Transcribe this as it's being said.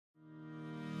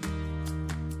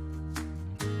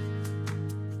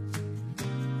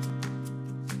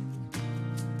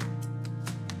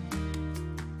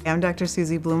I'm Dr.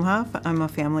 Suzanne Bloomhuff. I'm a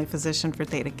family physician for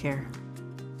ThedaCare.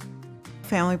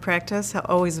 Family practice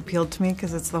always appealed to me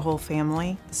because it's the whole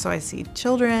family. So I see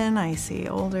children, I see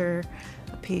older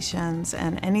patients,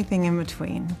 and anything in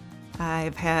between.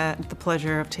 I've had the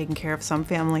pleasure of taking care of some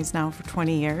families now for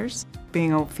 20 years.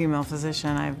 Being a female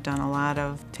physician, I've done a lot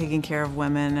of taking care of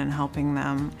women and helping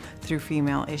them through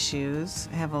female issues.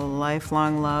 I have a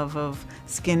lifelong love of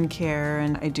skincare,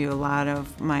 and I do a lot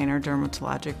of minor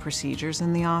dermatologic procedures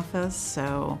in the office,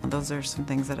 so those are some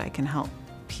things that I can help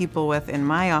people with in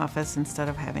my office instead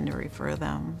of having to refer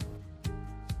them.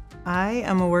 I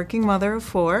am a working mother of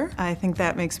 4. I think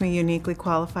that makes me uniquely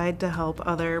qualified to help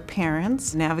other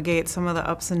parents navigate some of the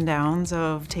ups and downs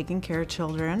of taking care of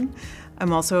children.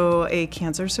 I'm also a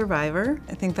cancer survivor.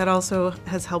 I think that also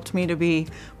has helped me to be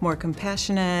more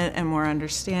compassionate and more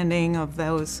understanding of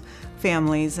those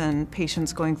families and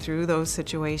patients going through those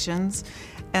situations.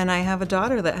 And I have a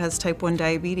daughter that has type 1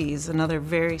 diabetes, another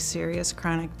very serious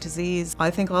chronic disease. I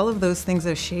think all of those things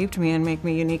have shaped me and make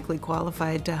me uniquely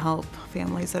qualified to help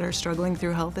families that are struggling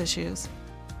through health issues.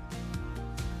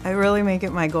 I really make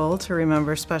it my goal to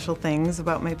remember special things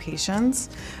about my patients.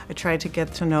 I try to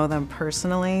get to know them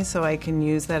personally so I can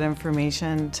use that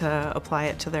information to apply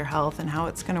it to their health and how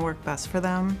it's going to work best for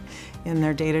them in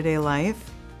their day-to-day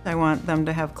life. I want them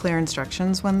to have clear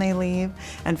instructions when they leave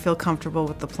and feel comfortable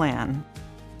with the plan.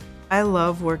 I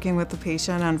love working with the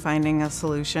patient on finding a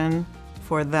solution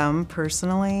for them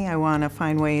personally. I want to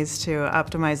find ways to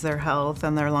optimize their health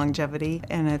and their longevity,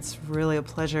 and it's really a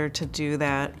pleasure to do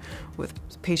that with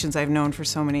patients I've known for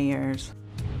so many years.